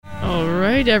All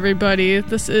right, everybody.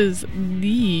 This is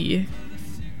the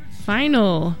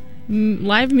final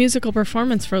live musical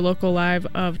performance for Local Live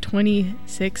of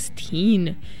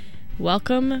 2016.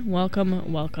 Welcome,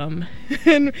 welcome, welcome.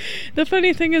 And the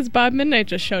funny thing is, Bob Midnight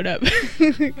just showed up. Thank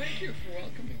you for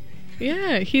welcoming me.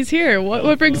 Yeah, he's here.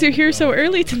 What brings you here so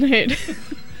early tonight?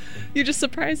 You just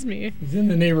surprised me. He's in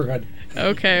the neighborhood.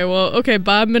 Okay,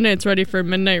 Bob Midnight's ready for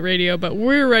Midnight Radio, but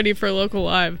we're ready for Local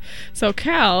Live. So,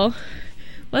 Cal,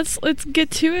 let's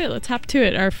get to it. Let's hop to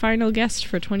it. Our final guest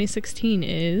for 2016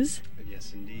 is...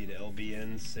 Yes, indeed,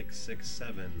 LBN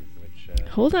 667, which...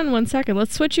 Hold on one second.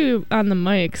 Let's switch you on the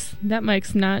mics. That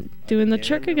mic's not doing the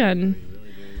trick again.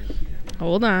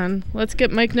 Hold on. Let's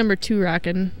get mic number 2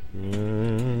 rocking.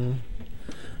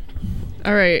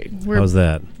 All right. How's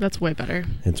that? That's way better.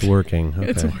 It's working. Okay.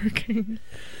 It's working.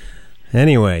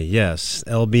 Anyway, yes,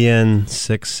 LBN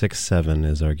 667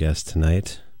 is our guest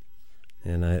tonight.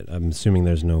 And I'm assuming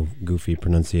there's no goofy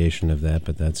pronunciation of that,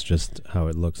 but that's just how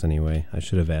it looks anyway. I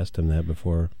should have asked him that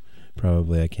before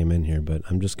probably I came in here, but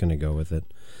I'm just going to go with it.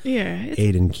 Yeah.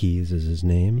 Aiden Keys is his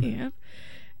name. Yeah.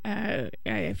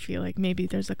 I feel like maybe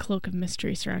there's a cloak of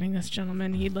mystery surrounding this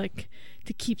gentleman. He'd like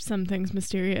to keep some things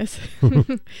mysterious.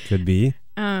 Could be.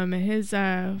 His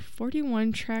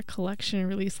 41-track collection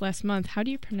released last month. How do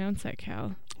you pronounce that,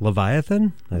 Cal?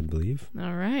 Leviathan, I believe.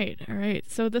 All right.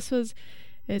 So this was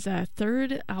his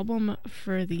third album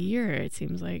for the year, it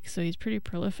seems like. So he's pretty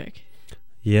prolific.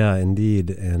 Yeah,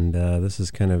 indeed. And this is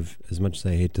kind of, as much as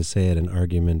I hate to say it, an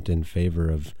argument in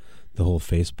favor of the whole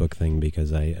Facebook thing,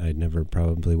 because I never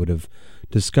probably would have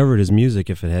discovered his music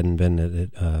if it hadn't been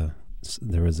that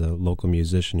there was a local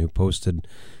musician who posted,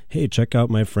 hey, check out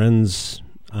my friend's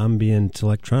ambient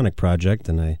electronic project,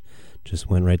 and I just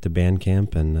went right to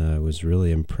Bandcamp and was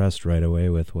really impressed right away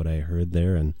with what I heard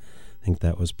there, and I think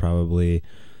that was probably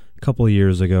a couple of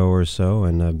years ago or so,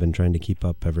 and I've been trying to keep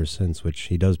up ever since, which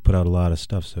he does put out a lot of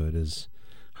stuff, so it is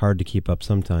hard to keep up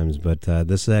sometimes, but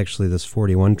this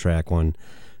 41-track one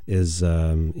is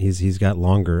he's got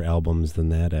longer albums than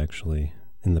that actually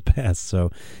in the past, so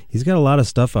he's got a lot of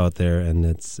stuff out there, and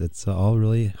it's all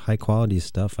really high quality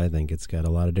stuff. I think it's got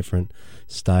a lot of different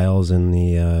styles in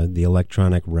the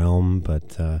electronic realm,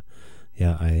 but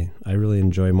yeah, I really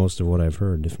enjoy most of what I've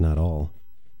heard, if not all.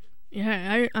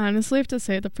 Yeah, I honestly have to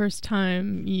say the first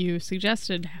time you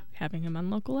suggested having him on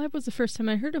Local Live was the first time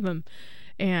I heard of him.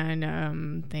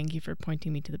 And thank you for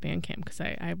pointing me to the Bandcamp, because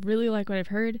I really like what I've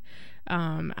heard.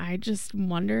 I just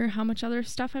wonder how much other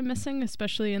stuff I'm missing,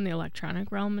 especially in the electronic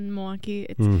realm in Milwaukee.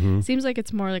 It seems like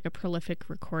it's more like a prolific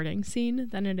recording scene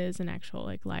than it is an actual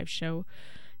like live show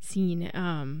scene.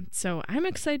 So I'm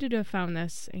excited to have found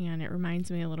this, and it reminds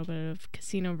me a little bit of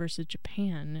Casino versus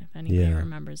Japan, if anybody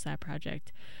remembers that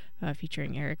project,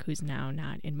 featuring Eric, who's now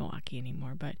not in Milwaukee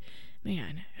anymore. But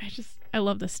man, I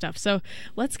love this stuff. So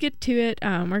let's get to it.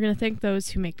 We're going to thank those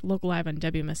who make Local Live on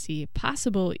WMSC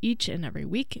possible each and every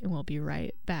week, and we'll be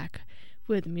right back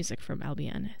with music from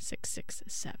LBN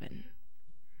 667.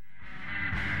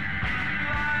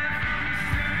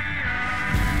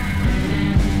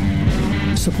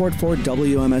 Support for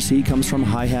WMSE comes from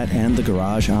Hi-Hat and The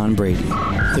Garage on Brady.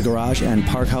 The Garage and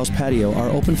Park House Patio are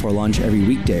open for lunch every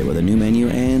weekday with a new menu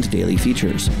and daily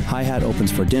features. Hi-Hat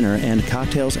opens for dinner and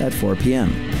cocktails at 4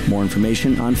 p.m. More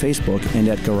information on Facebook and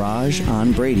at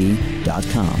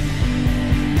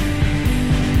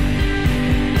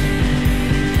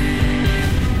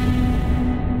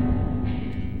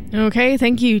garageonbrady.com. Okay,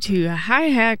 thank you to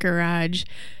Hi-Hat Garage.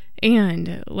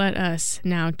 And let us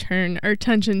now turn our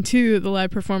attention to the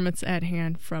live performance at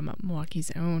hand from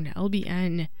Milwaukee's own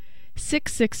LBN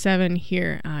 667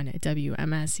 here on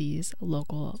WMSE's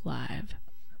Local Live.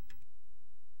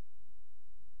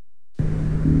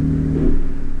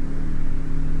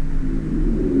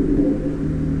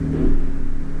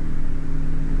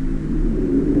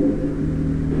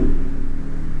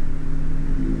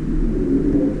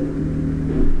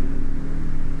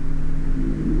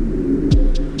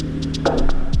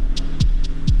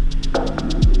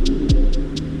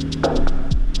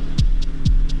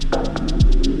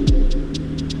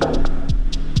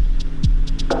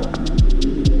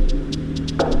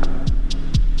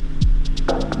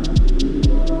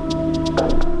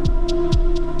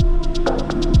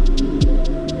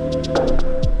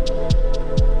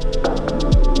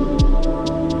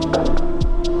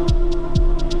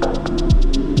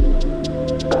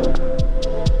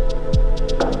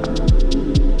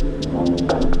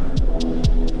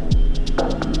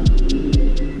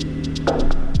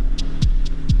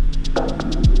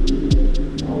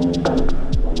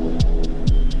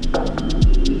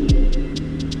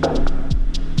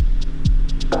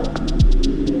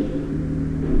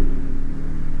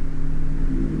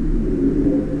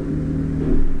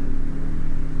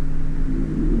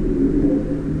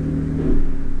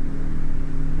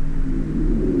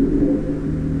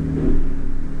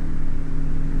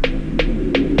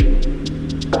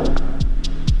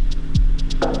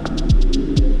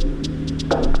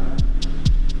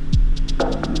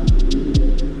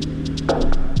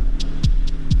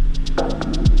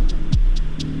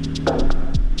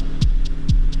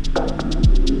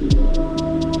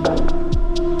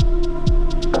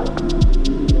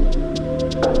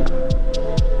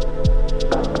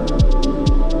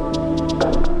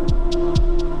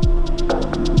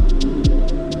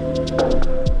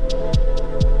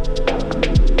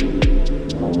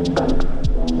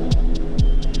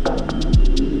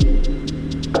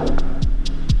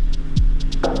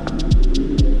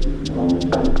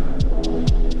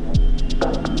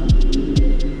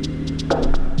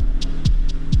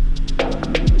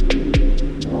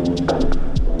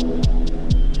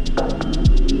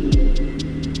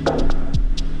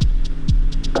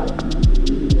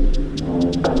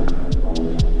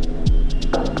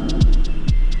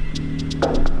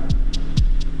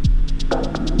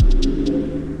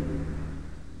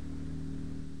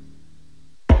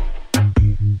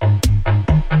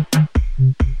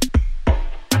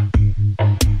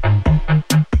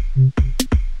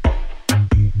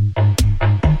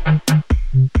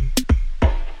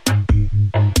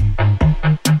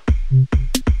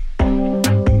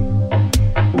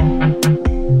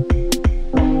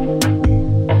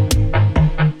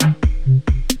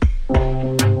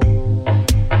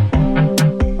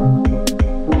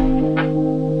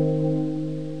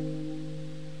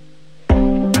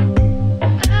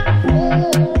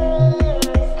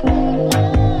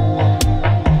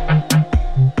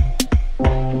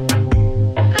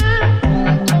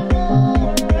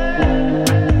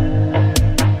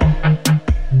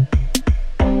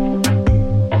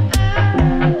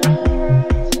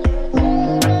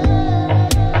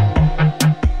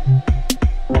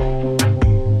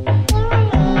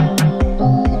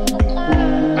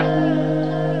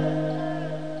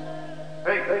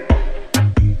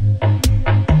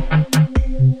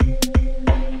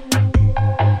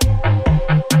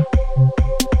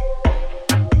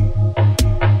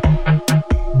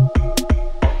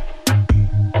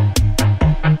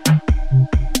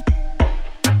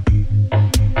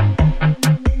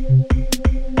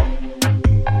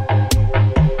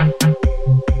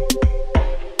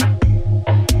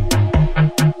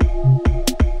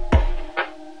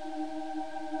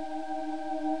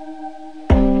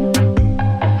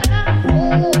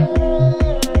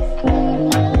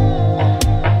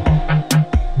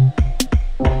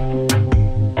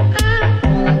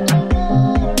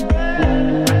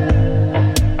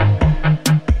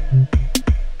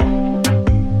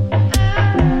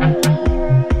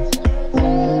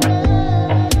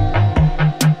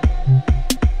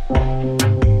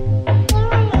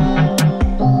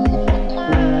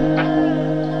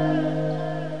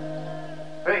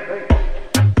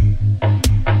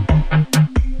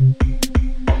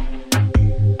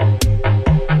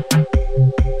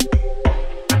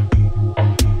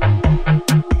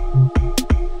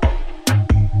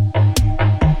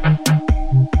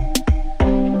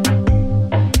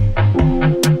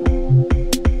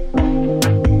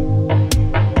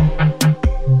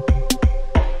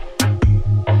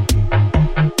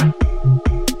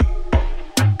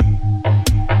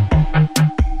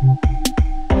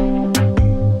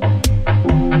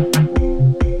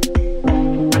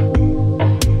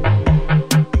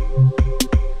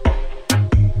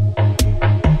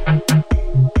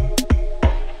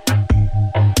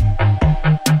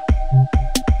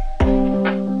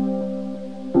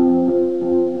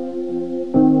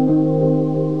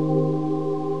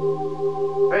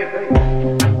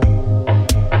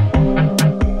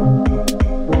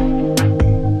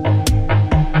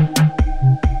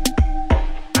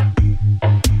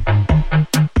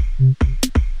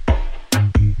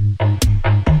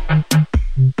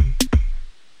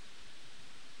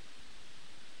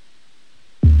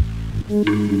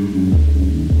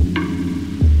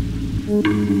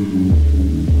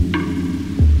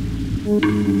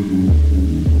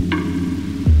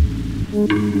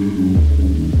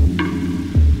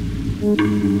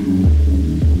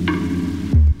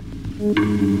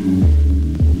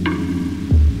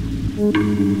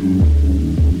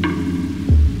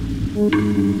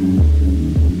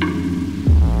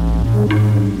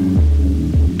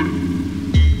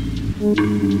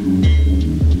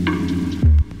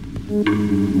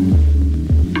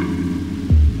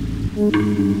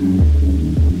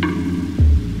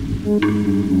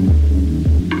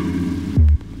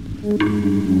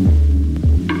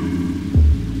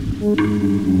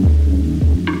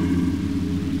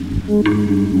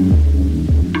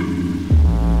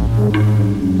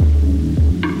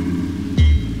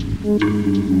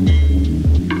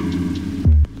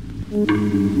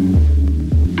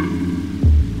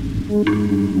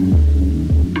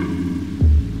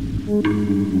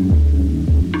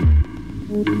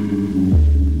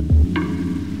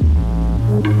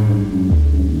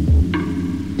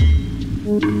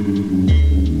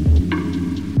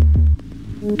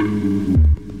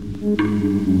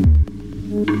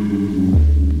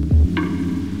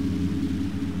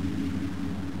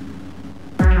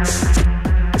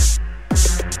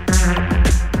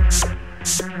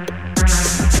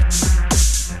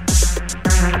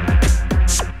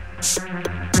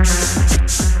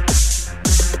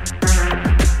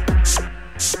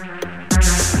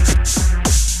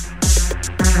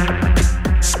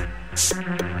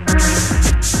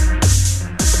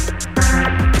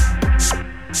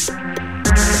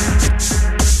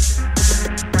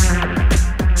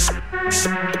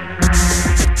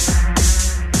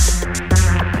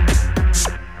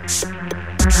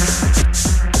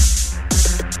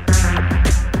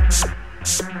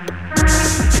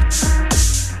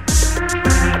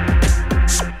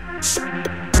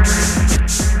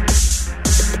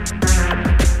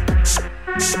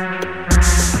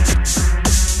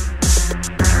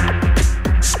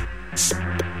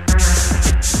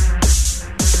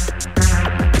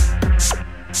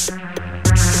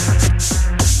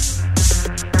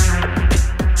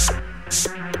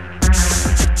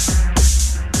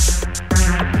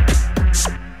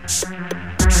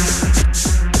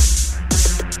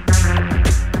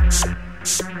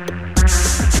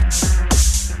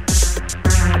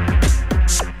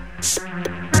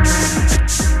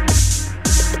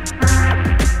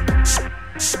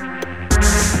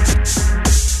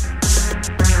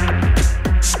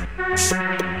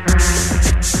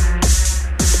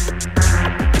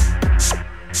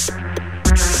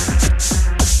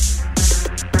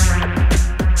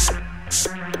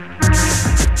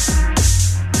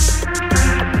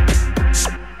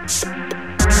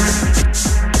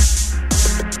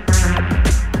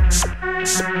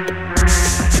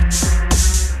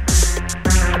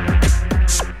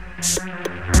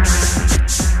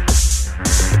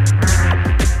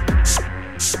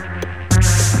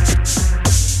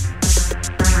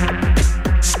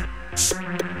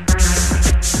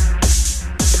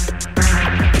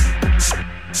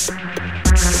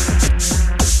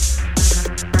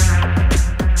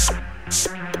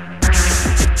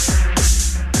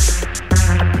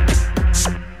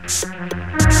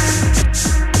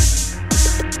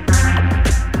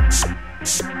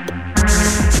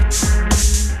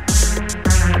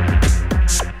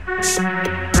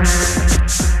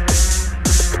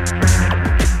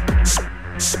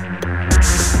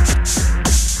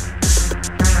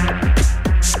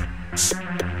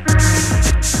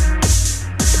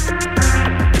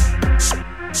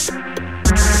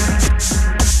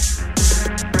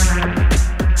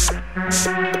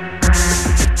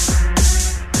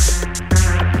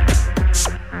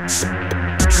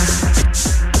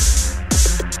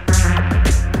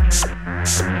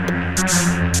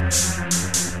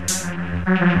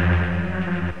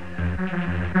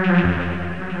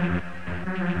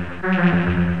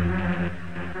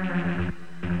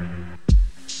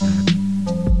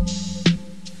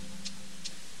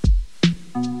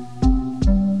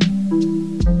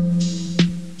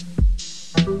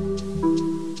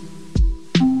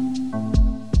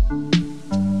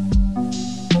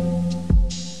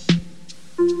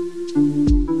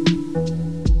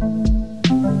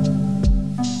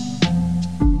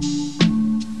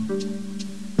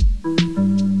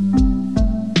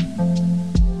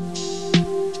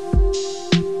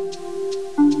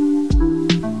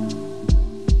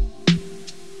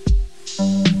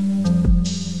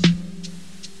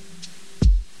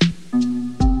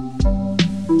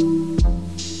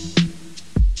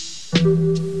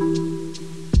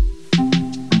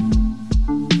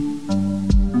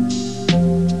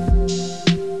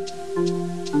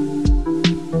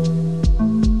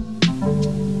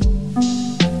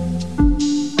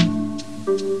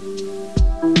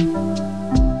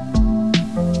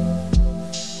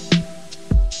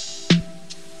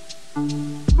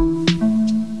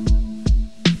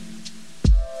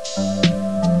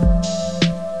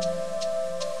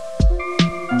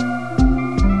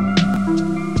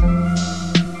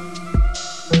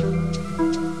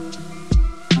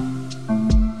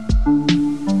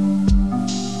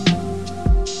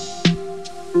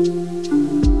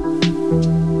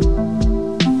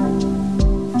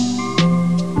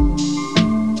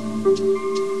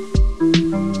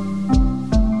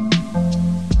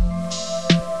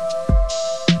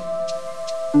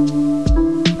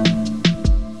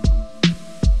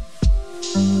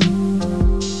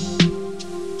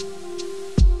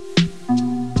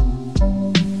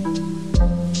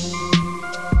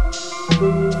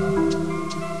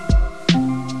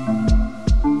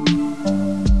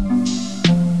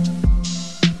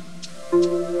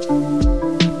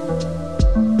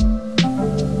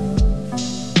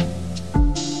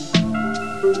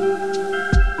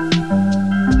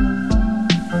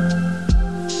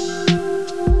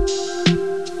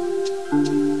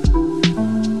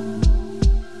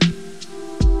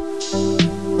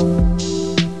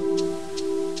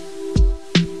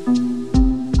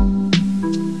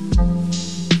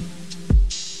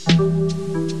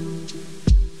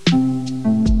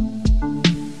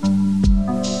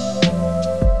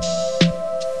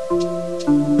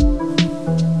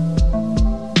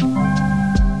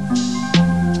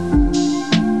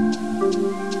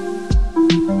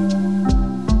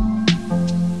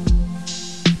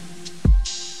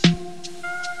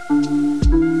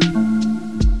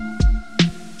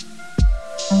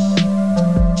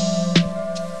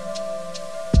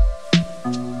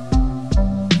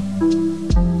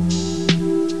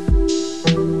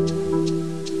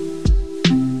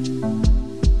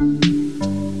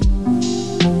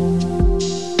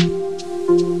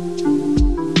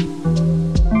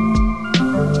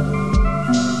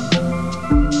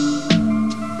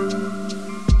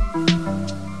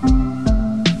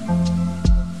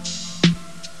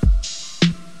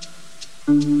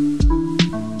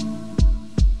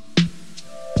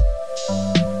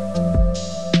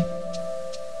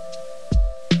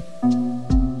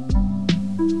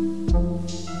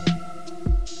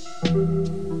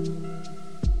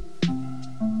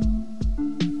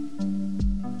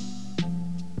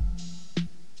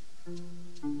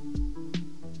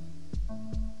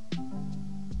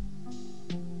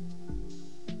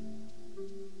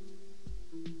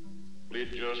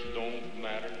 It just don't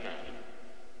matter now.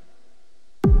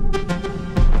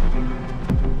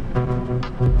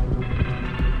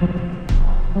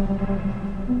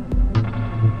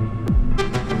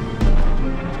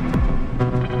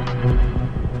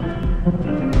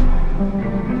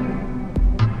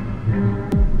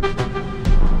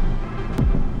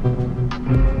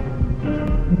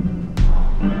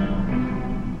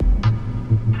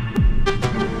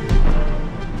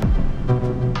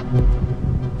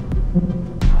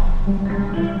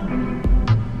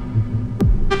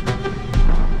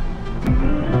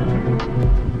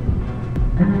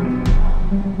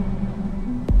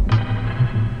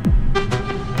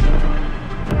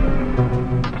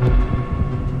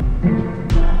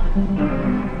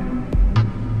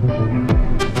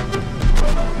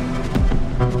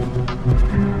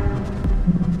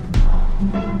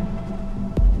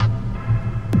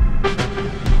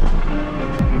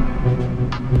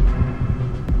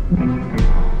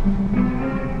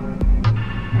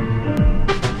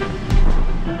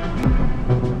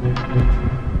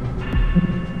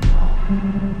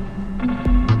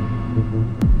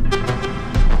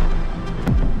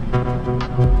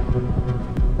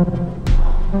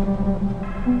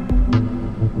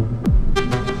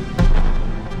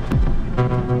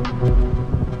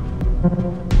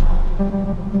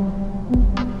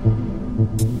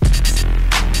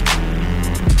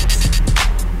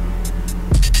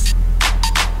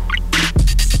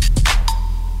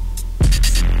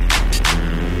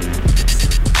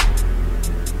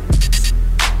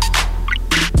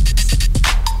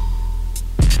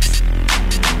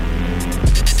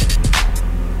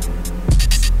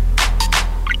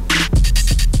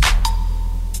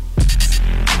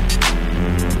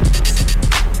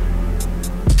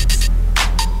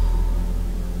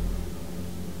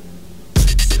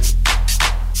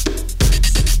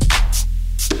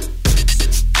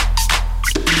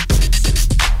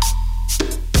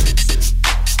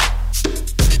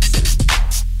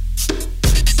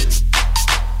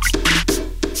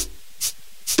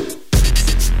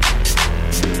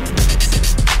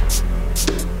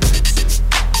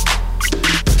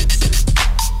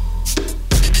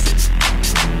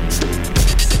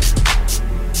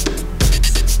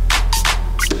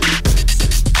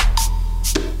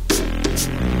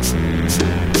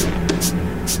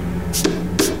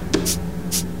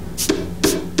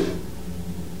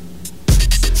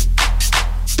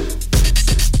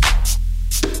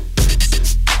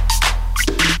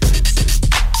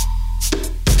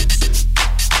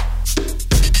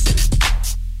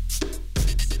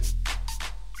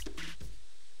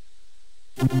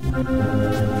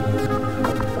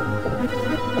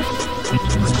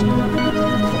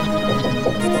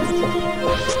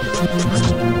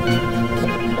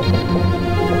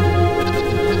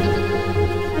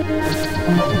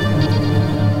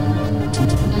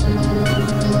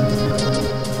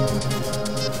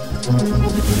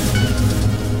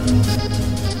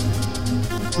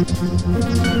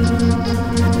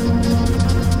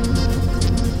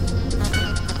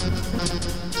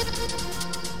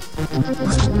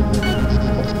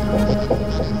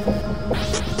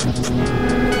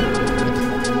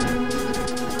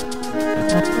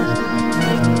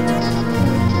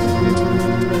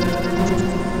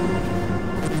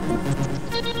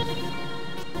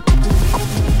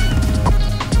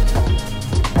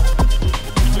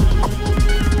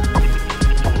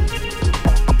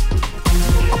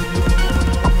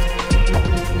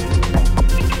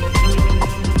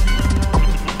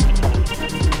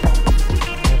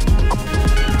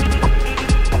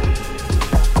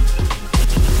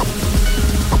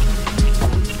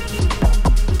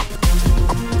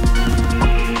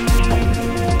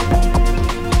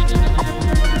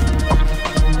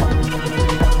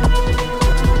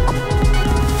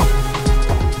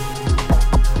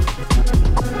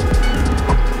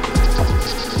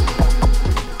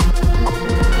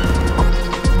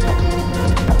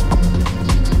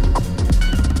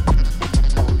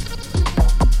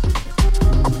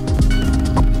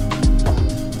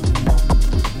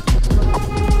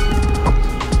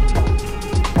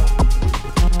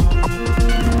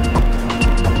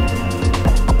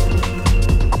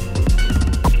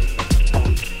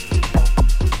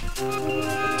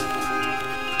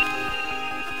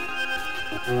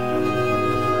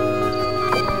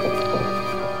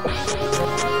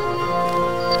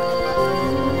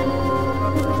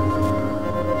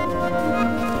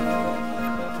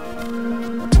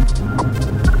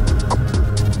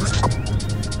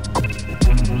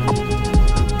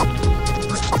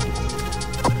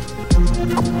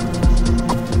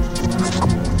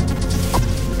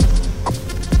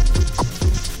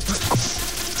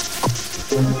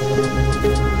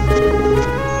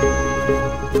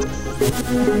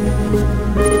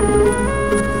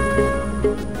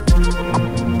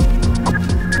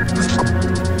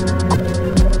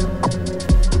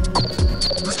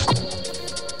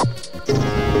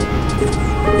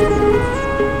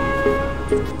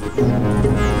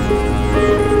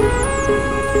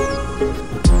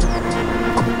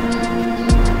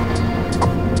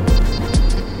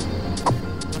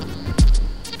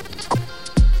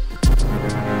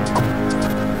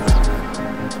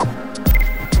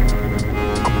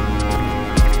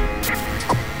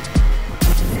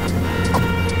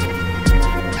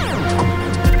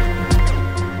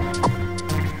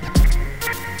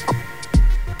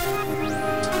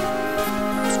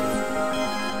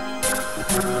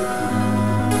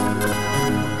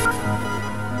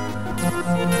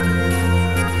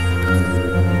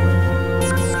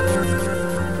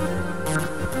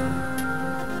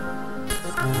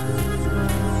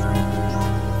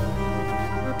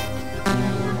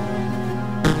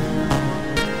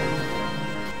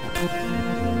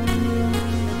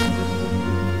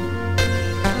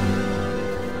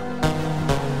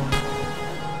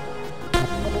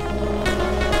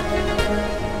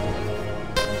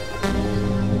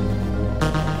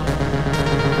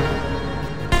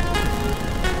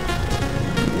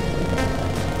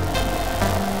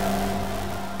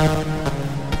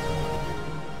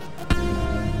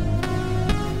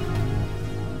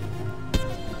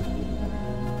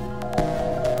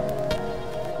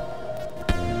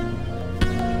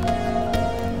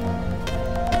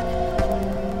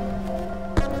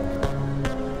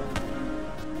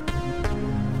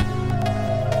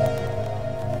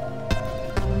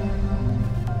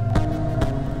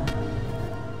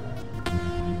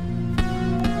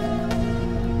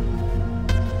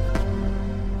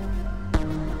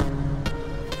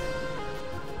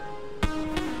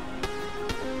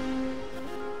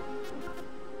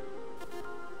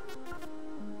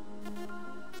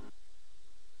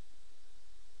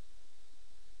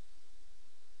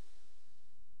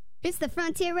 It's the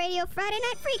Frontier Radio Friday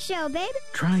Night Freak Show, baby.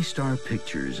 TriStar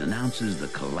Pictures announces the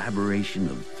collaboration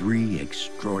of three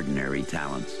extraordinary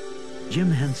talents.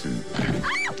 Jim Henson.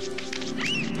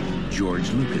 George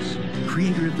Lucas,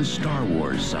 creator of the Star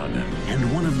Wars saga,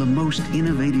 and one of the most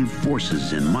innovative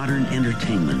forces in modern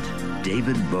entertainment,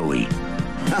 David Bowie.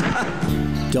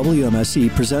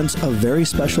 WMSE presents a very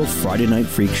special Friday Night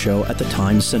Freak Show at the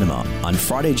Times Cinema. On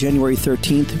Friday, January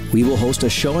 13th, we will host a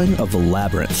showing of The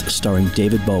Labyrinth, starring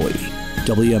David Bowie.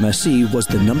 WMSE was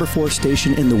the #4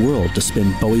 station in the world to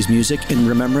spin Bowie's music in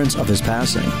remembrance of his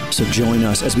passing. So join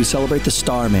us as we celebrate the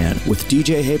Starman with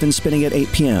DJ Haven spinning at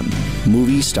 8 p.m.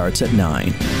 Movie starts at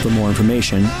 9. For more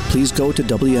information, please go to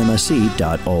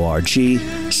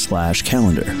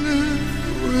wmse.org/calendar.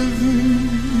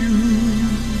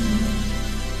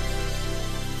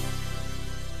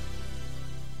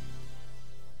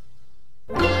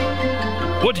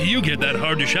 What do you you get that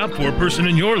hard-to-shop-for person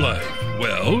in your life?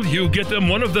 Well, you get them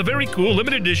one of the very cool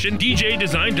limited edition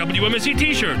DJ-designed WMSE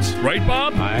t-shirts. Right,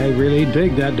 Bob? I really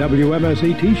dig that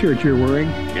WMSE t-shirt you're wearing.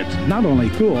 It's not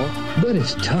only cool, but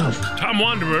it's tough. Tom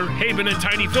Wanderer, Haven, and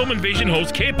Tiny Film Invasion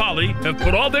host Kay Polly have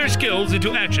put all their skills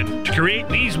into action to create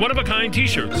these one-of-a-kind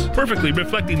t-shirts, perfectly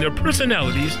reflecting their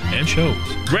personalities and shows.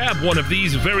 Grab one of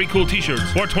these very cool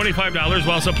t-shirts for $25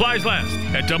 while supplies last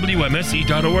at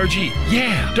WMSE.org.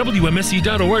 Yeah,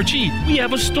 WMSE.org. We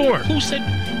have a store. Who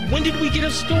said... When did we get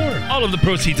a store? All of the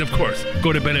proceeds, of course,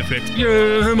 go to benefit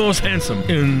your most handsome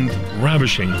and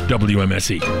ravishing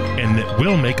WMSE. And it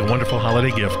will make a wonderful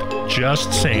holiday gift.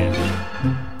 Just saying.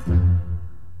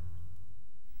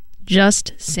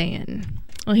 Just saying.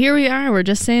 Well, here we are. We're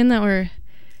just saying that we're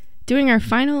doing our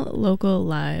final local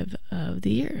live of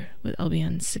the year with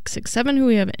LBN 667, who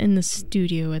we have in the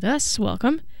studio with us.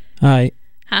 Welcome. Hi.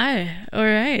 Hi. All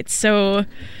right. So,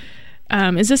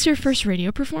 is this your first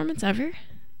radio performance ever?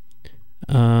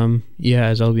 Yeah,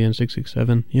 as LBN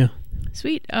 667, yeah.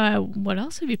 Sweet. What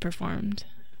else have you performed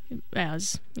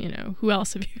as, who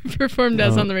else have you performed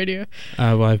as on the radio?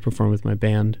 Well, I've performed with my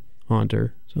band,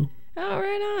 Haunter, so. Oh,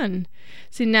 right on.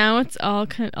 See, now it's all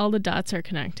the dots are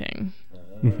connecting.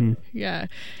 Mm-hmm. Yeah.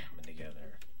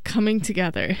 Coming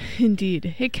together,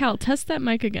 indeed. Hey, Cal, test that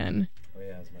mic again. Oh,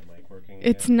 yeah, is my mic working again?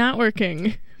 It's not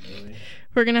working. Really?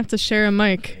 We're going to have to share a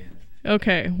mic.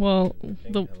 Okay, well,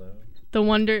 Hello? The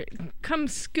wonder... Come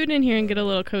scoot in here and get a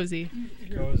little cozy.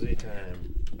 Cozy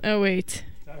time. Oh, wait.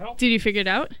 Did you figure it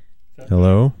out?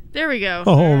 Hello? There we go.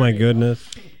 Oh, my goodness.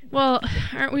 Well,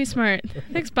 aren't we smart?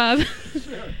 Thanks, Bob.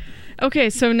 Okay,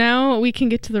 so now we can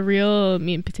get to the real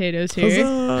meat and potatoes here.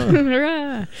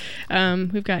 Hurrah!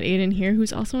 We've got Aiden here,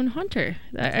 who's also in Haunter.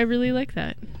 I really like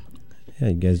that. Yeah,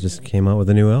 you guys just came out with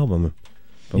a new album.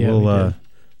 But yeah,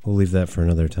 we'll leave that for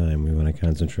another time. We want to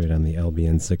concentrate on the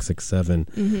LBN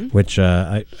 667, which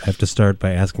I have to start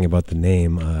by asking about the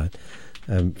name.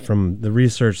 From the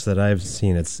research that I've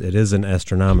seen, it is an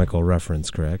astronomical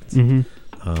reference, correct?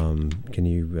 Mm-hmm. Can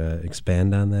you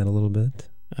expand on that a little bit?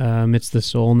 It's the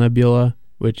Soul Nebula,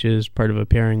 which is part of a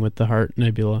pairing with the Heart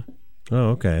Nebula. Oh,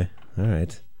 okay. All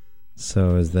right.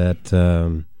 So is that...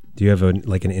 do you have an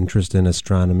interest in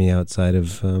astronomy outside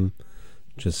of...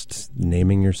 just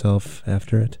naming yourself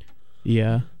after it?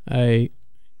 Yeah, I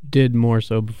did more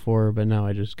so before, but now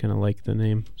I just kind of like the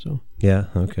name. So yeah,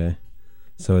 okay.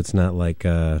 So it's not like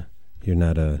you're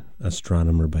not a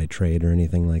astronomer by trade or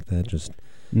anything like that. Just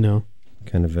no,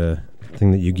 kind of a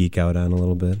thing that you geek out on a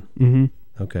little bit. Mm-hmm.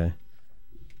 Okay,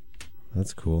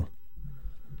 that's cool.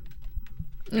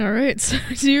 All right. So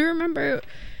do you remember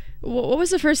what was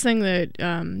the first thing that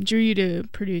drew you to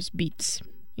produce beats?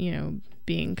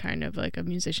 Being kind of like a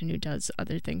musician who does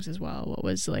other things as well. What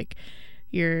was like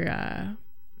your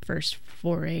first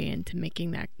foray into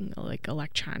making that like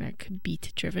electronic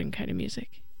beat driven kind of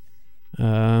music?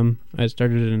 I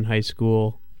started it in high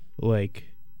school, I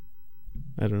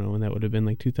don't know when that would have been,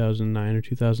 like 2009 or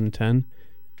 2010,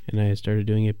 and I started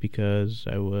doing it because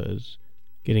I was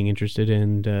getting interested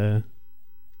in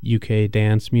UK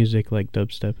dance music like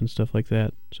dubstep and stuff like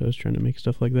that, so I was trying to make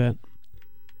stuff like that.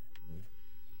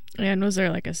 And was there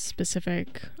like a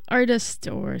specific artist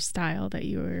or style that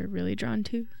you were really drawn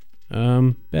to?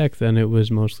 Back then it was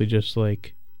mostly just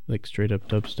like straight up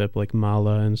dubstep, like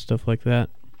Mala and stuff like that.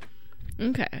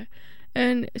 Okay.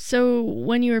 And so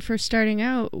when you were first starting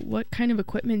out, what kind of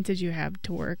equipment did you have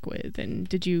to work with? And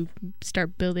did you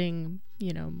start building,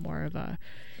 more of a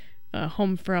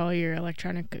home for all your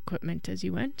electronic equipment as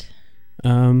you went?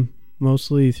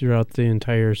 Mostly throughout the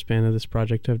entire span of this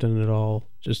project, I've done it all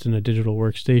just in a digital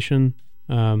workstation.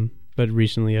 But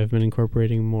recently I've been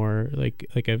incorporating more, like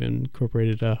I've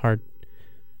incorporated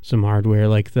some hardware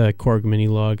like the Korg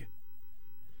Mini-Log.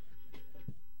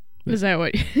 Is that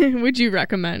what would you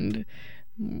recommend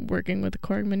working with the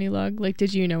Korg Mini-Log? Like,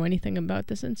 did you know anything about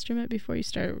this instrument before you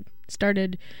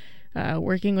started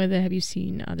working with it? Have you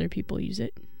seen other people use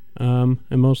it? I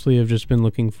mostly have just been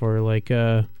looking for like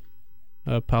a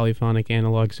polyphonic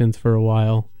analog synth for a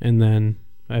while, and then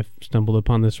I've stumbled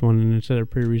upon this one, and it's at a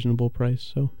pretty reasonable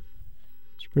price, so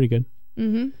it's pretty good.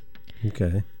 Mm-hmm.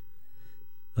 Okay.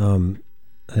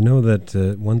 I know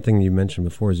that one thing you mentioned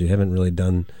before is you haven't really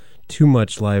done too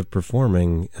much live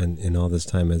performing in all this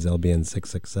time as LBN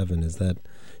 667. Is that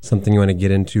something you want to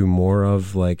get into more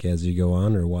of, like, as you go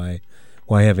on, or why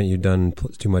haven't you done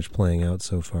too much playing out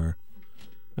so far?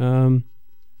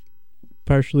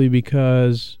 Partially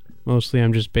because mostly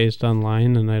I'm just based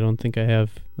online, and I don't think I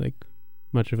have like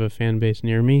much of a fan base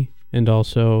near me, and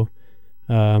also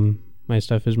my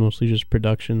stuff is mostly just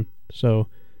production, so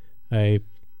I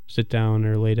sit down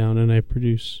or lay down and I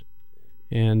produce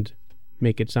and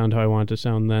make it sound how I want it to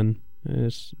sound then.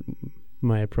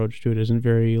 My approach to it isn't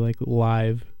very like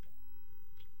live.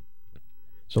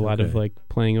 It's a lot of like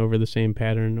playing over the same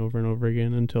pattern over and over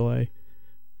again until I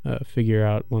figure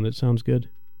out one that sounds good.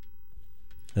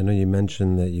 I know you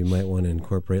mentioned that you might want to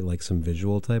incorporate like some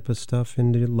visual type of stuff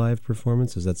into live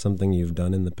performance. Is that something you've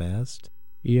done in the past?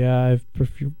 Yeah, I've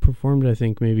performed I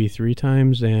think maybe 3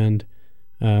 times, and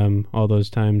all those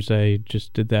times I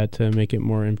just did that to make it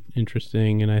more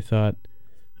interesting, and I thought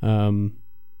I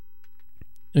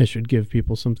should give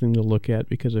people something to look at,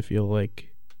 because I feel like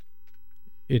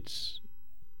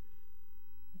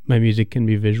my music can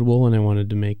be visual, and I wanted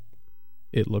to make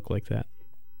it look like that.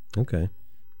 Okay.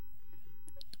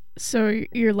 So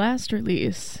your last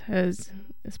release has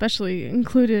especially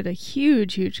included a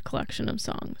huge collection of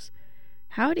songs.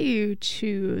 How do you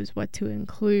choose what to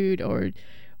include, or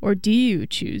do you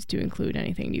choose to include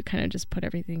anything? Do you kind of just put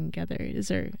everything together? Is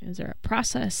there a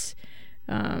process?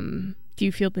 Do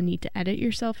you feel the need to edit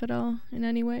yourself at all in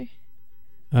any way?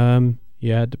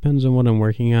 Yeah, it depends on what I'm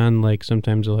working on. Like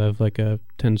sometimes I'll have like a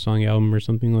 10-song album or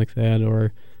something like that,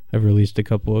 or I've released a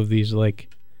couple of these like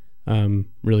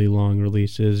really long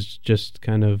releases, just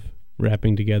kind of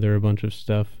wrapping together a bunch of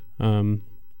stuff. I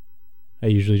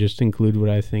usually just include what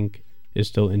I think is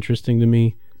still interesting to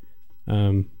me.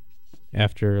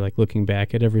 After like looking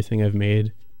back at everything I've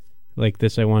made, like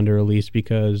this I wanted to release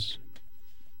because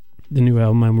the new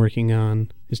album I'm working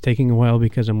on is taking a while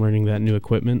because I'm learning that new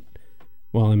equipment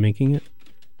while I'm making it.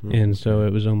 And so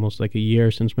it was almost like a year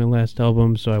since my last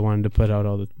album, so I wanted to put out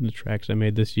all the tracks I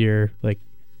made this year, like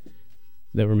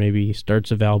that were maybe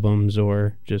starts of albums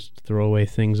or just throwaway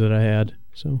things that I had.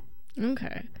 So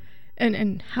okay.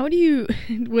 And how do you,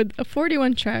 with a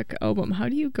 41-track album, how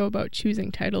do you go about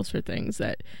choosing titles for things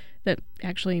that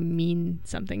actually mean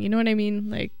something? You know what I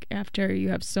mean? Like after you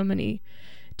have so many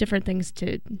different things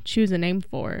to choose a name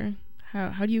for,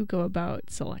 how do you go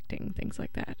about selecting things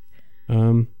like that?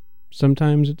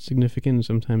 Sometimes it's significant and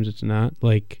sometimes it's not.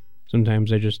 Like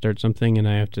sometimes I just start something and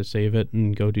I have to save it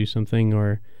and go do something,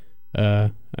 or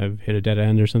I've hit a dead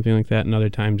end or something like that, and other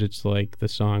times it's like the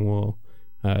song will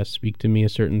speak to me a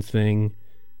certain thing.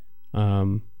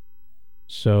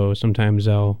 So sometimes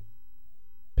I'll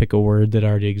pick a word that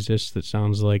already exists that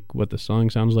sounds like what the song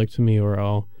sounds like to me, or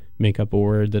I'll make up a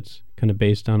word that's kind of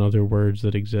based on other words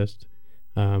that exist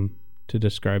to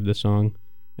describe the song.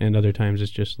 And other times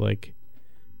it's just like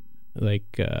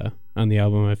on the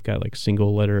album I've got like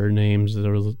single letter names.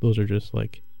 Those are just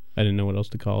like, I didn't know what else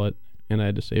to call it, and I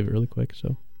had to save it really quick,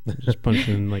 so just punch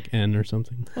in like N or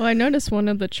something. Well, I noticed one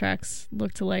of the tracks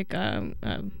looked like a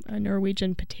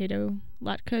Norwegian potato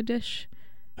latke dish,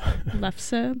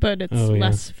 lefse, but it's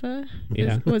lesfe.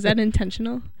 Yeah. Was that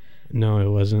intentional? No, it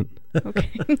wasn't. Okay.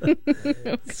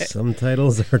 Okay. Some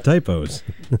titles are typos.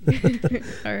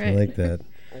 All right. I like that.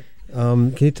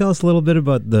 Can you tell us a little bit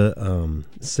about the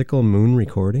Sickle Moon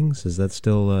recordings? Is that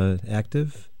still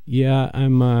active? Yeah, I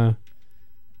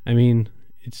mean,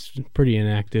 it's pretty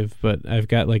inactive, but I've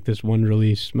got like this one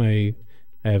release. I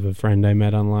have a friend I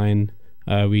met online.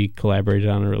 We collaborated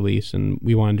on a release, and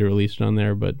we wanted to release it on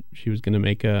there, but she was going to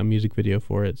make a music video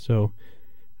for it, so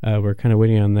we're kind of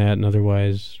waiting on that. And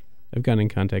otherwise, I've gotten in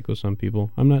contact with some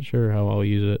people. I'm not sure how I'll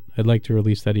use it. I'd like to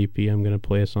release that EP. I'm going to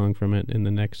play a song from it in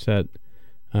the next set.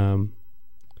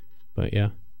 But yeah.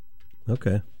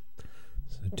 Okay.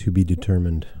 So to be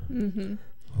determined. Mm-hmm.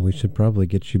 Well, we should probably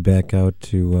get you back out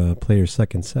to play your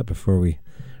second set before we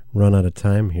run out of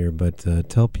time here, but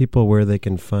tell people where they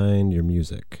can find your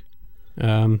music.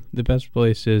 The best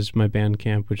place is my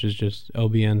Bandcamp, which is just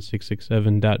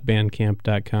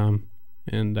lbn667.bandcamp.com,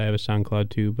 and I have a SoundCloud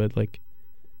too, but like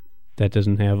that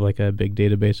doesn't have like a big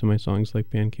database of my songs like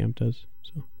Bandcamp does.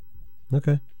 So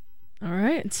okay. All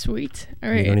right, sweet. All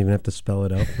right. You don't even have to spell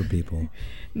it out for people.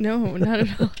 No, not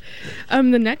at all.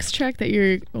 The next track that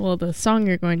the song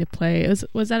you're going to play,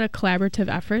 was that a collaborative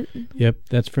effort? Yep,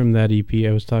 that's from that EP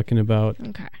I was talking about.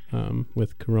 Okay.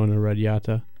 With Corona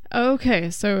Radiata. Okay,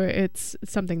 so it's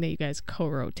something that you guys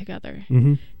co-wrote together.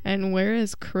 Mm-hmm. And where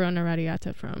is Corona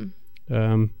Radiata from?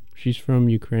 She's from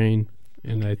Ukraine,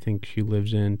 and I think she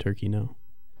lives in Turkey now.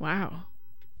 Wow.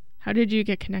 How did you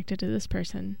get connected to this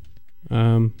person?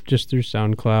 Just through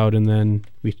SoundCloud, and then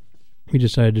we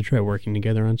decided to try working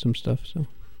together on some stuff, so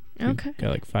okay.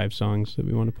 Got like 5 songs that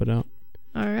we want to put out.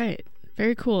 All right.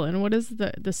 Very cool. And what is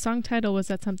the song title? Was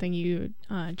that something you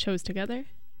chose together?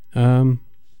 I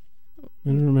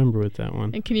don't remember with that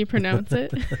one. And can you pronounce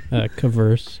it?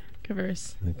 Kaverse.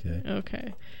 Kaverse.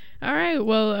 Okay. All right.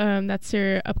 Well, that's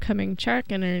your upcoming track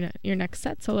and your next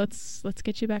set. So let's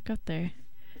get you back up there.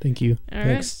 Thank you. All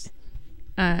Thanks. right.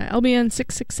 LBN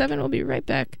 667 will be right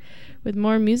back with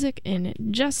more music in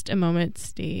just a moment.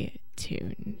 Stay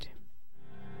tuned.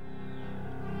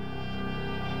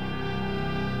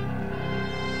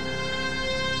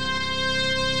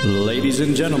 Ladies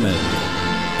and gentlemen,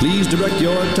 please direct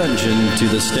your attention to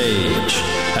the stage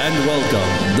and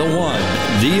welcome the one,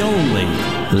 the only,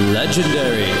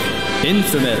 legendary,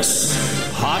 infamous,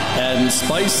 hot and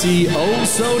spicy, oh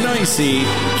so nicey,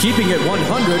 keeping it 100%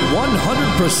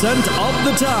 of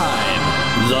the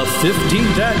time, the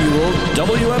 15th annual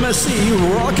WMSC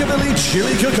Rockabilly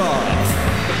Chili Cook-Off.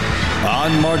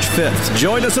 On March 5th,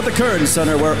 join us at the Kern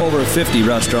Center where over 50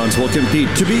 restaurants will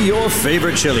compete to be your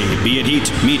favorite chili. Be it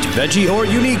heat, meat, veggie, or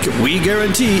unique, we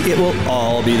guarantee it will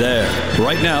all be there.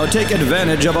 Right now, take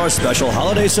advantage of our special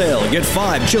holiday sale. Get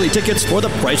 5 chili tickets for the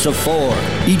price of 4.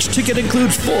 Each ticket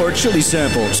includes 4 chili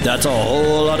samples. That's a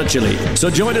whole lot of chili. So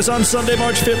join us on Sunday,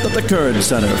 March 5th at the Kern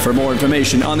Center. For more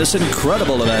information on this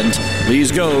incredible event,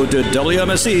 please go to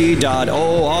WMSE.org.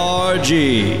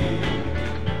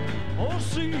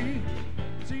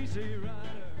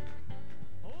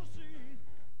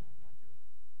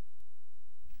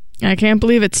 I can't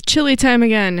believe it's chili time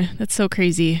again. That's so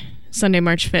crazy. Sunday,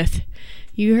 March 5th.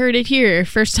 You heard it here,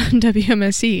 first on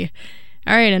WMSE.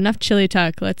 All right, enough chili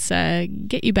talk. Let's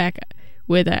get you back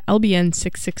with LBN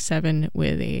 667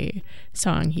 with a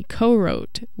song he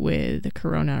co-wrote with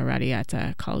Corona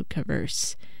Radiata called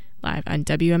Converse, live on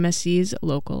WMSE's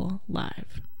Local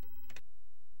Live.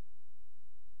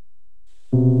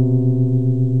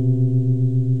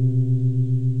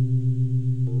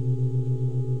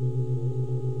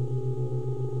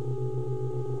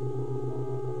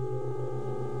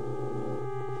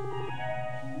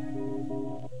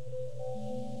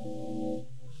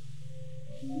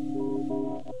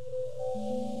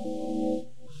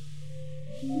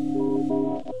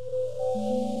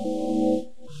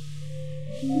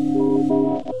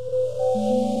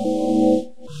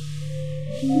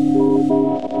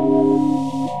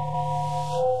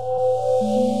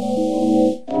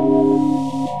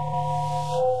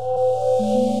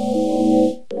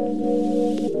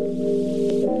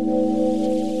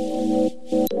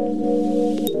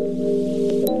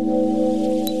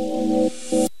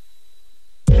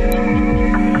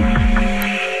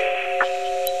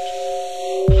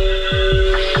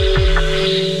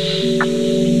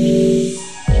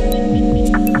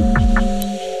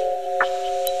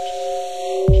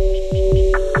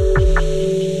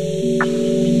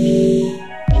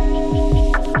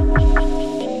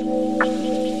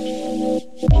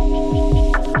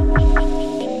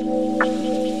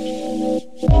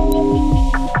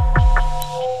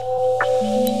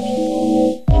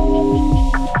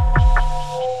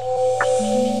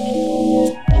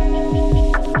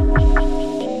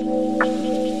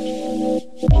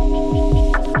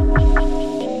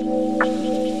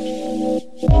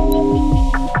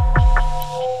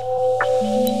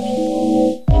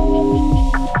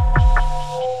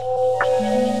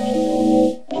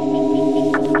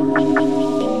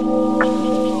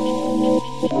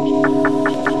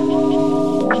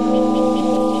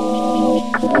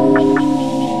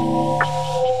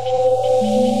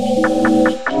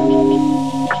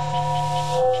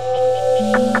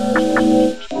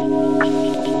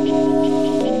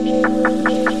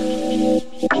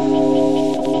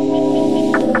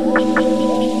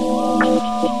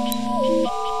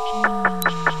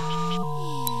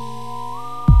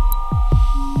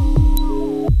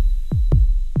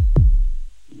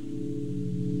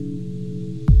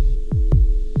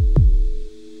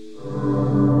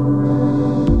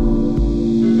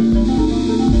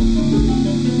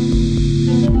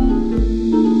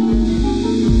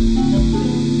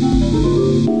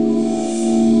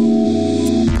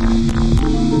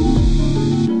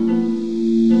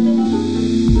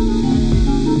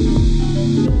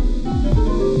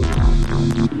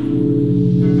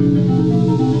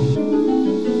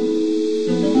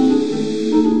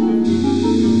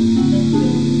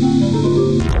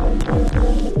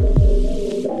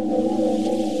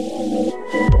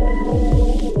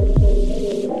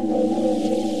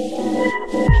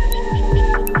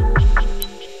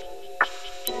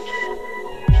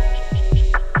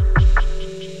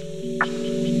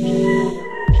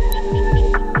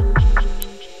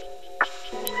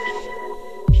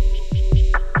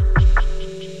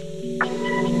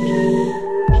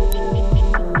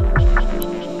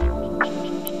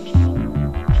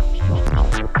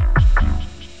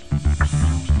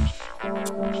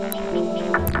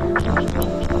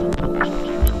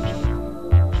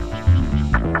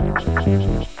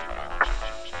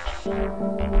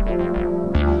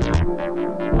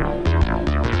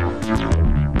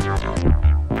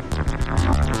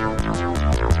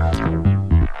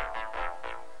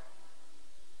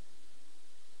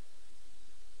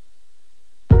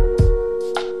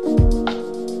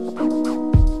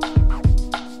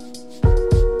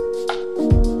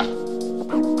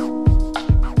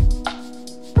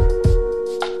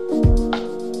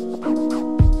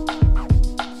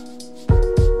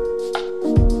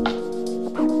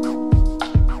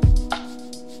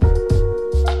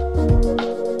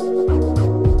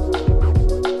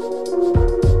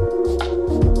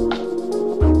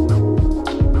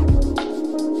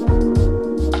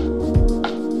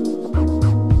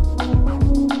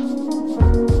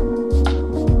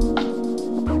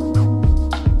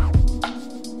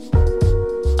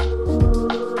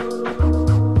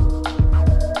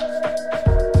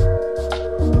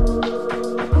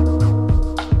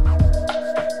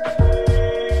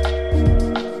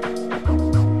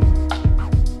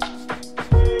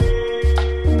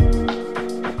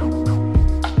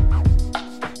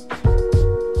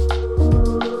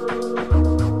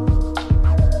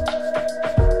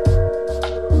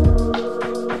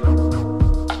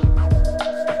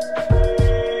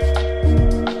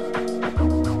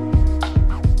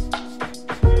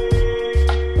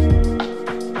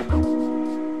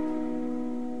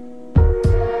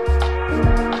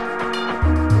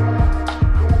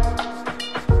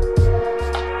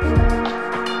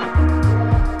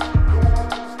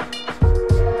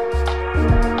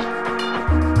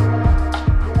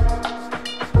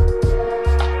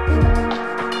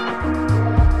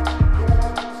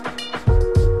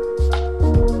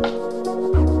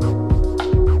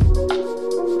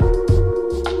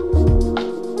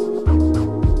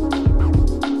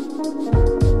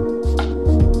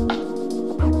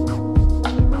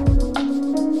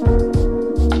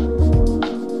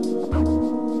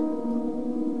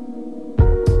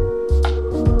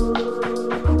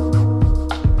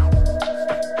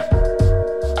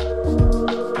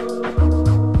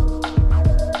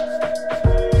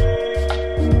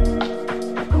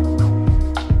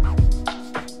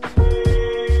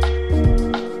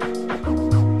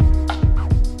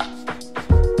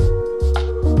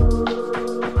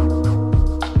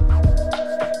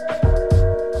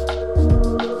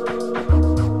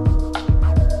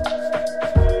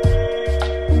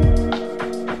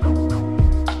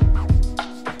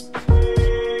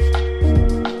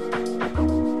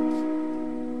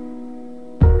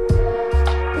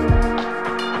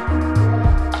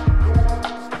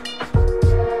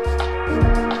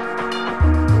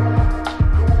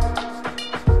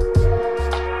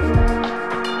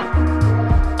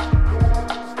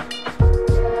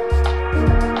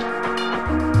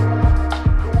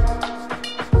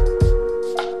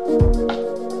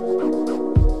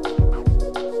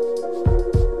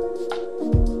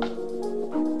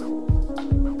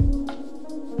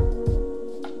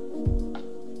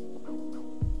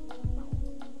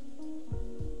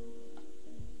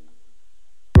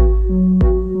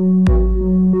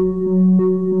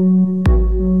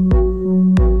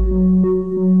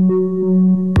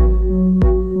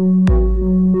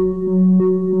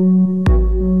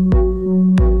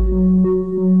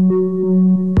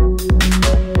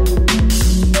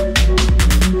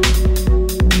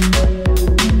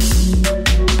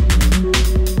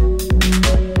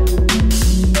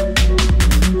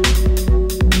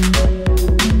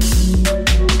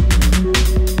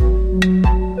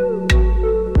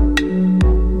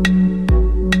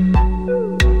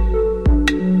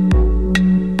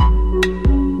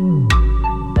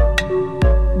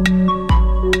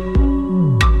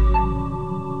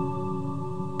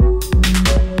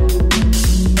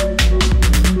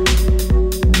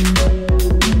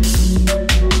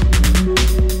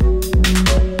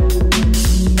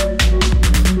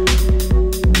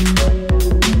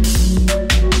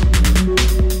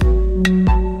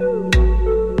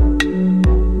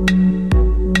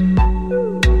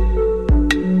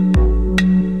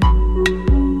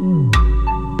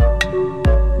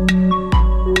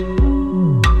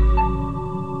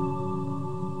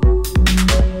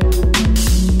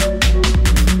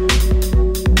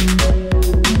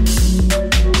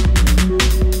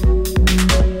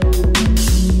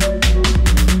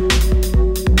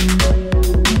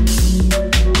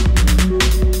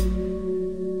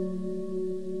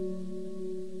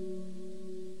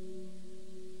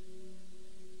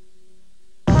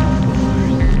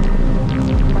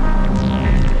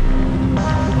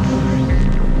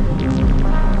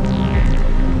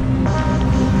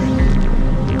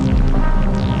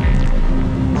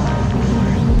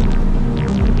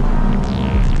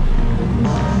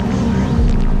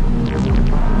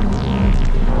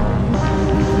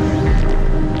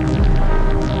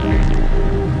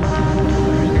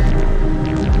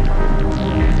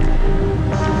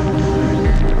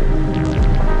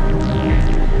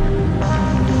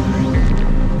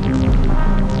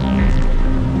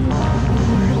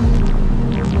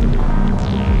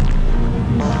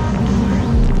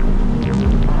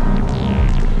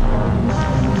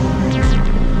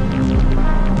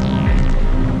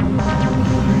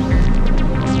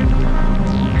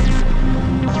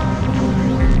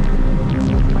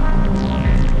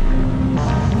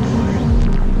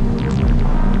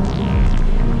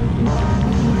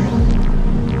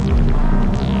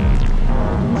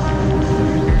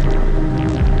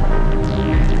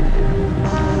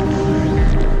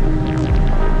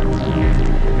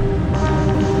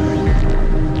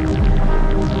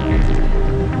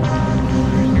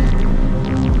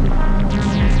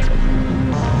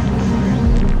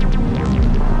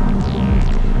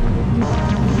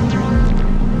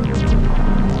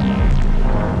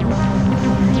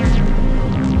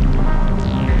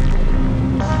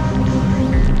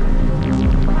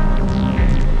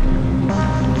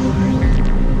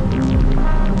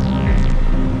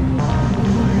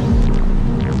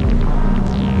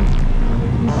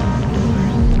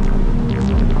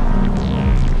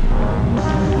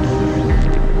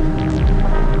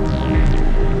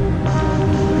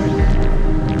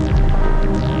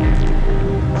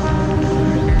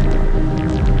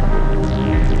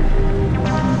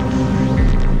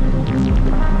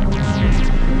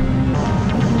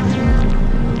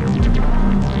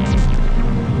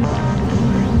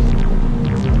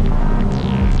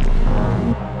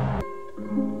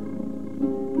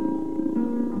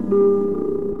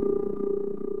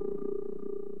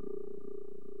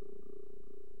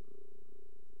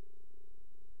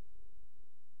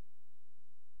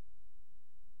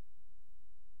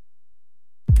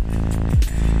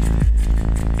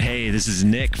 This is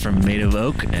Nick from Made of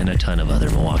Oak and a ton of other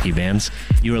Milwaukee bands.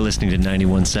 You are listening to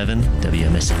 91.7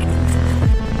 WMSE.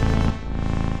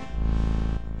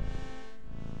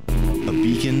 A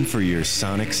beacon for your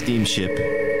sonic steamship,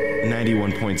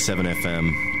 91.7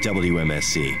 FM,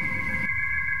 WMSC.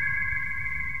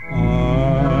 I'm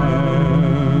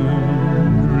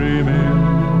dreaming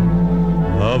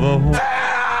of a...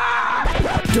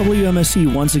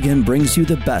 WMSC once again brings you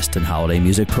the best in holiday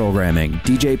music programming.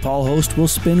 DJ Paul Host will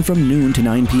spin from noon to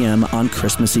 9 p.m. on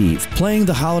Christmas Eve, playing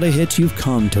the holiday hits you've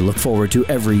come to look forward to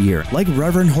every year, like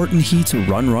Reverend Horton Heat's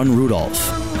Run Run Rudolph,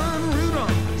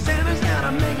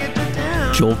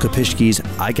 Joel Kopishke's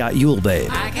I Got Yule Babe,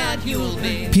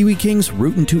 Pee Wee King's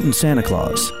Rootin' Tootin' Santa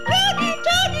Claus,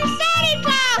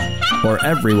 or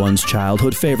everyone's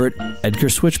childhood favorite, Edgar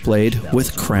Switchblade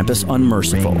with Krampus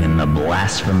Unmerciful. In the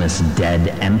blasphemous, dead,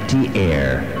 empty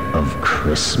air of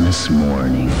Christmas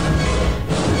morning.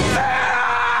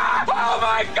 Oh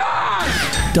my God!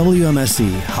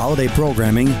 WMSC holiday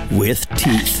programming with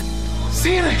teeth.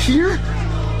 Santa here?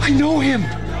 I know him.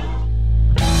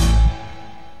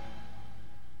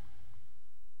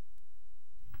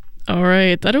 All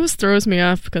right, that always throws me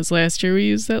off because last year we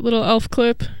used that little elf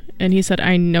clip and he said,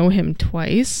 I know him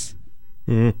twice.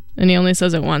 And he only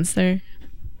says it once there.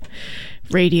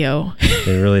 Radio.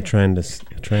 They're really trying to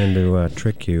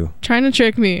trick you. Trying to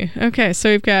trick me. Okay, so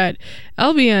we've got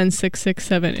LBN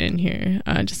 667 in here.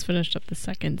 Just finished up the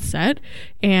second set.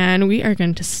 And we are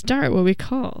going to start what we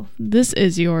call This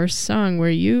Is Your Song, where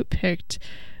you picked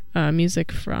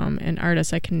music from an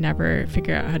artist I can never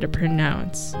figure out how to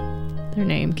pronounce their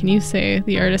name. Can you say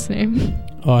the artist's name?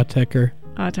 Autechre.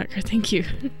 Autechre, thank you.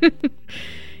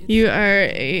 You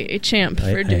are a champ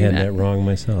for doing that. I had that wrong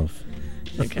myself.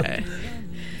 Okay.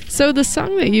 So the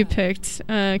song that you picked,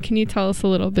 can you tell us a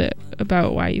little bit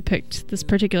about why you picked this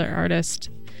particular artist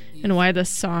and why this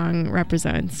song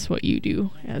represents what you do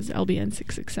as LBN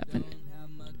 667?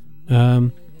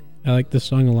 I like this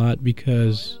song a lot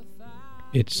because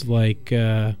it's like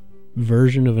a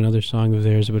version of another song of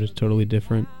theirs, but it's totally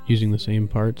different, using the same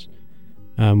parts,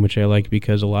 which I like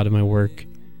because a lot of my work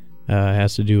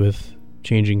has to do with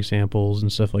changing samples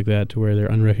and stuff like that to where they're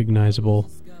unrecognizable.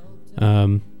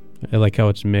 I like how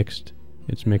it's mixed.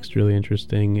 It's mixed really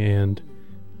interesting, and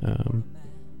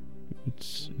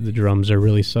the drums are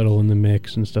really subtle in the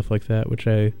mix and stuff like that, which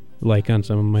I like on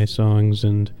some of my songs,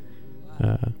 and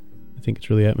I think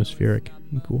it's really atmospheric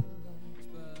and cool.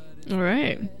 All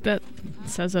right. That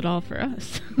says it all for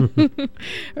us. All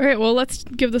right. Well, let's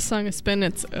give this song a spin.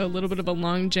 It's a little bit of a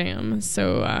long jam.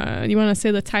 So you want to say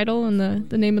the title and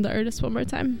the name of the artist one more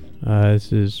time?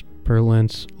 This is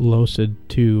Perlence Locid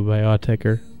 2 by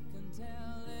Autechre.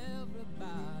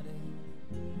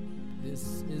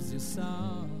 This is your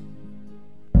song.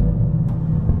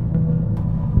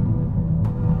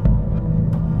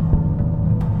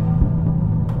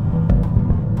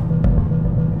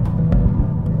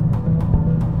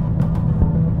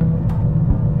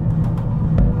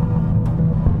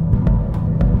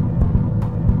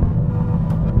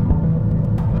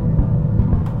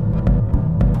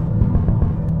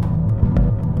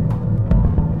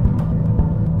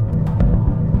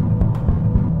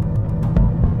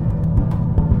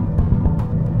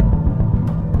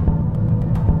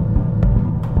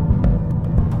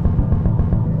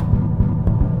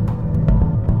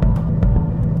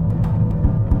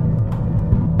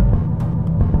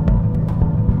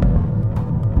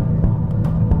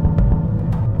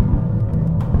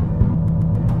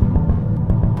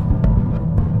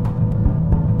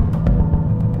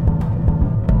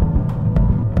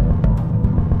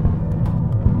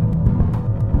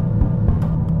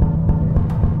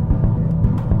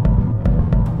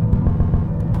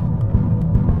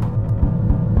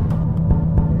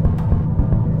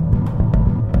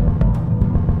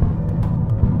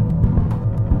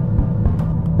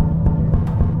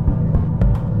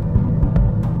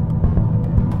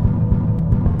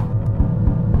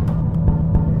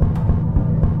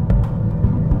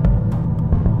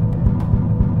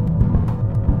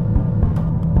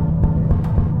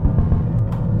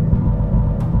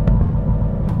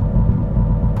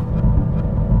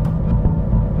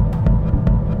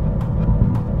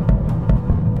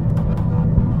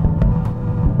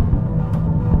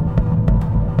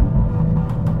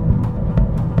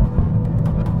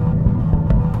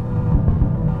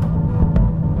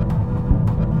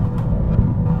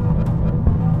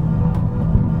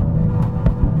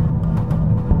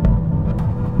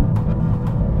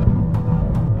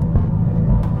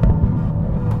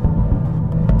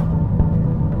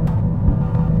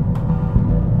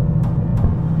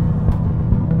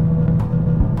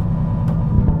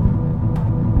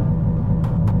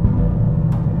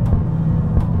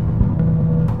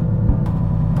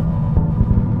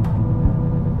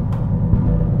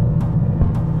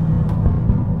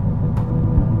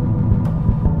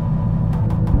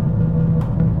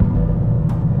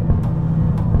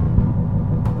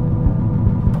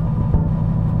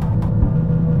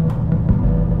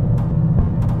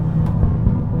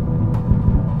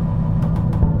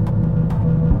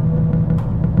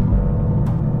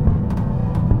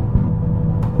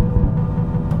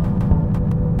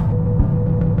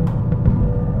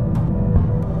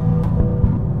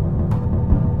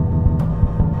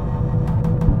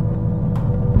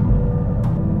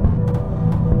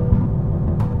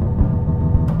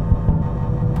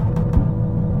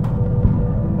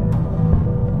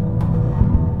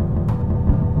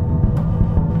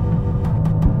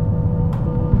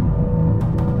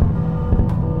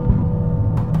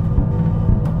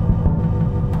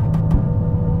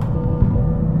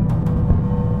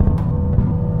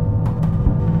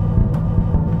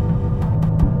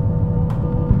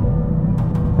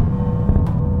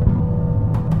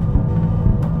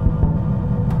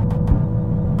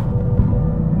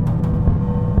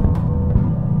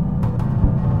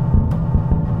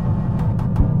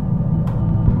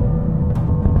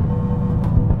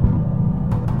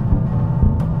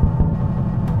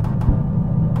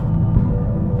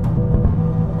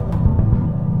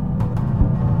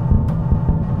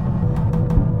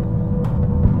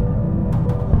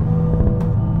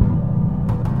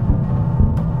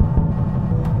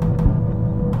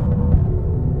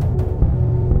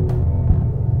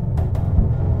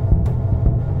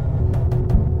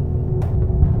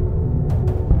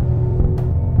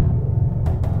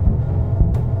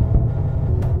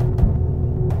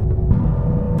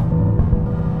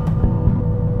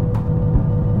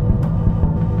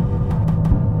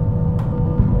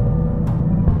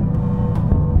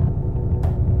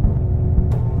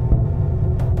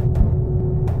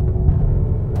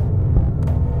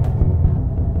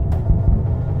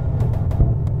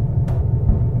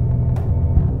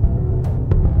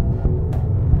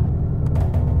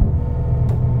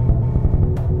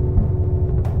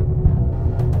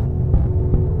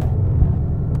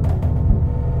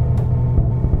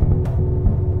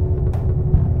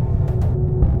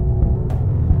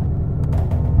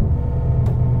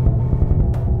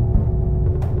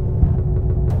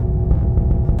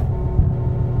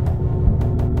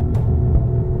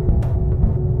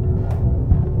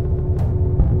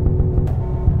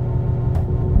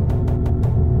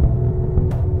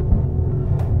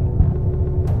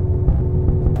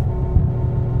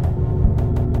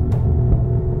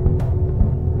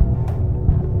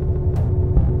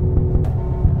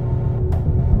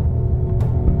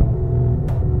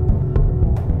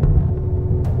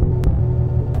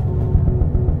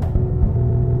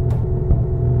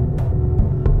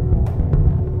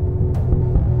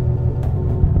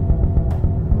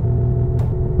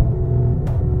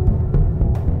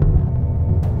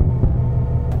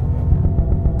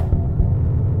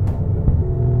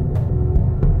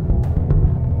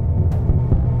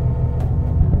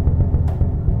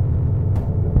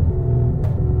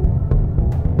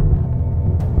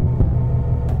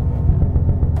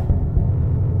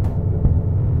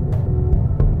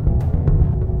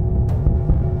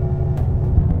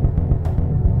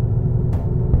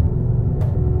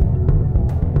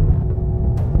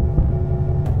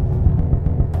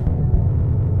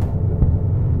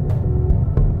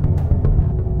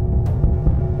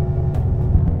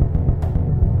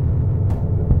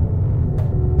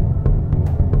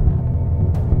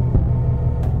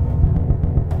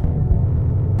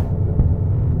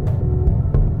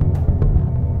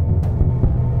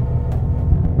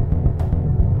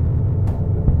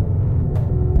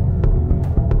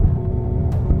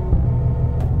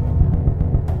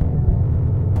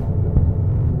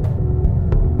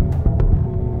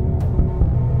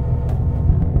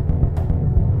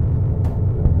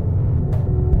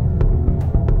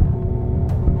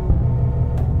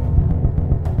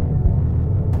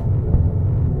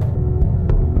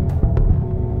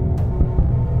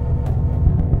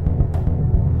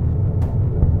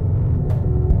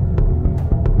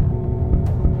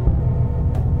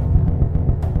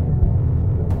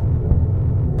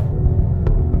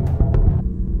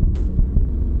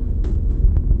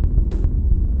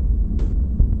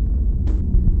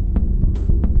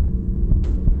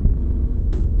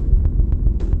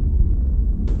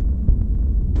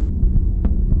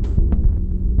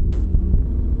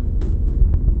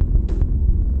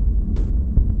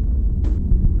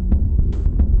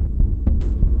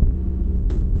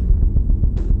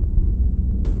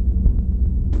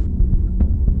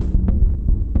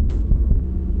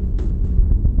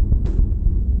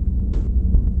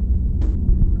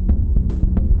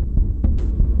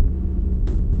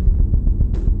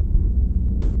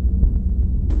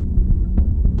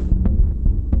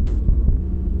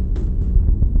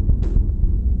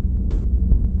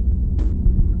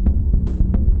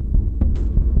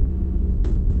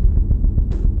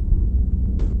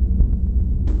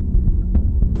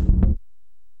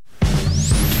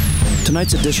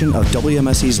 Tonight's edition of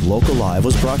WMSE's Local Live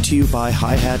was brought to you by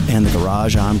Hi-Hat and the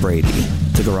Garage on Brady.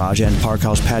 The Garage and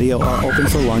Parkhouse Patio are open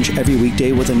for lunch every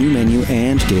weekday with a new menu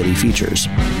and daily features.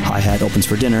 Hi-Hat opens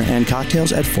for dinner and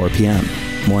cocktails at 4 p.m.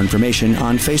 More information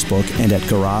on Facebook and at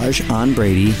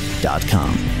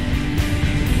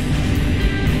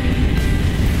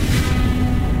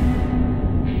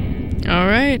garageonbrady.com. All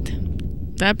right.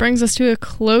 That brings us to a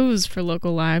close for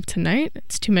Local Live tonight.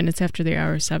 It's 2 minutes after the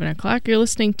hour, 7 o'clock. You're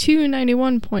listening to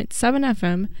 91.7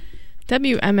 FM,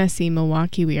 WMSE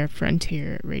Milwaukee. We are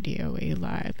Frontier Radio, a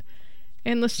live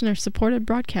and listener-supported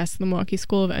broadcast of the Milwaukee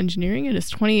School of Engineering. It is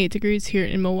 28 degrees here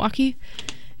in Milwaukee.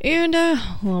 And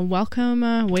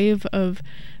welcome wave of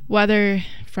weather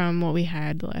from what we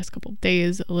had the last couple of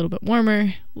days. A little bit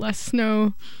warmer, less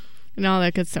snow, and all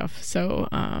that good stuff. So,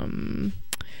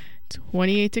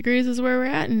 28 degrees is where we're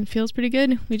at, and it feels pretty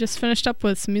good. We just finished up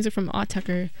with some music from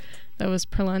Autechre. That was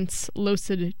Perlent's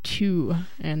Lucid 2,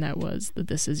 and that was the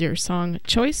This Is Your Song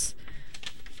choice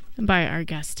by our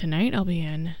guest tonight,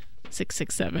 LBN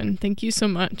 667. Thank you so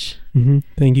much. Mm-hmm.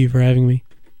 Thank you for having me.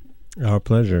 Our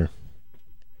pleasure.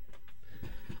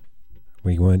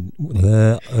 Would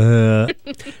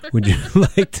you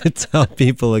like to tell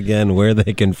people again where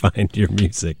they can find your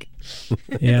music?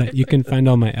 Yeah, you can find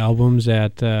all my albums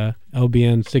at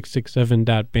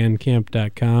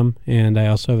lbn667.bandcamp.com, and I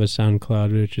also have a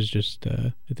SoundCloud, which is just,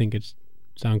 I think it's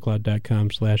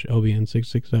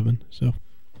soundcloud.com/lbn667. So,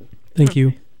 thank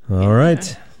you. All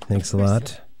right. Thanks a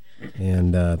lot.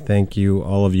 And thank you,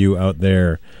 all of you out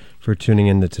there, for tuning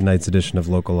in to tonight's edition of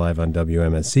Local Live on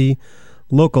WMSE.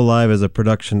 Local Live is a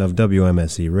production of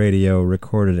WMSE Radio,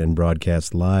 recorded and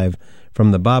broadcast live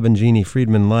from the Bob and Jeannie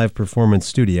Friedman Live Performance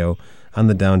Studio on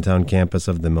the downtown campus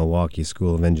of the Milwaukee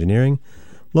School of Engineering.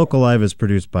 Local Live is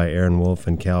produced by Aaron Wolf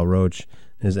and Cal Roach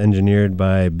and is engineered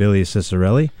by Billy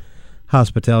Cicerelli.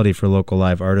 Hospitality for Local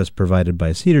Live artists provided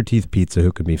by Cedar Teeth Pizza,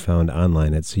 who can be found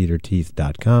online at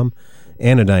cedarteeth.com.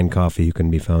 Anodyne Coffee, who can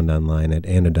be found online at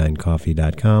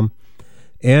anodynecoffee.com.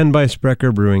 And by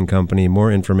Sprecher Brewing Company.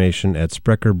 More information at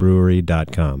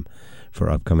spreckerbrewery.com. For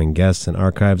upcoming guests and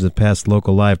archives of past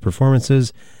Local Live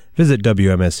performances, visit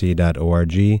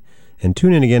WMSE.org. And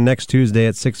tune in again next Tuesday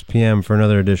at 6 p.m. for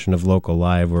another edition of Local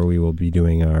Live, where we will be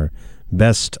doing our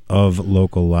Best of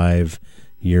Local Live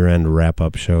year-end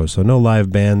wrap-up show. So no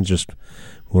live bands, just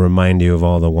we'll remind you of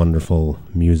all the wonderful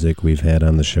music we've had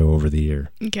on the show over the year.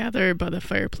 Gather by the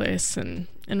fireplace and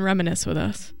reminisce with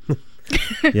us.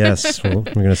 Yes, well,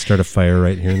 we're going to start a fire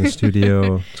right here in the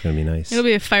studio. It's going to be nice. It'll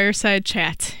be a fireside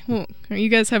chat. Well, you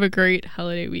guys have a great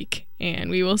holiday week, and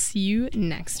we will see you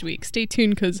next week. Stay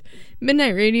tuned, because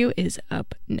Midnight Radio is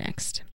up next.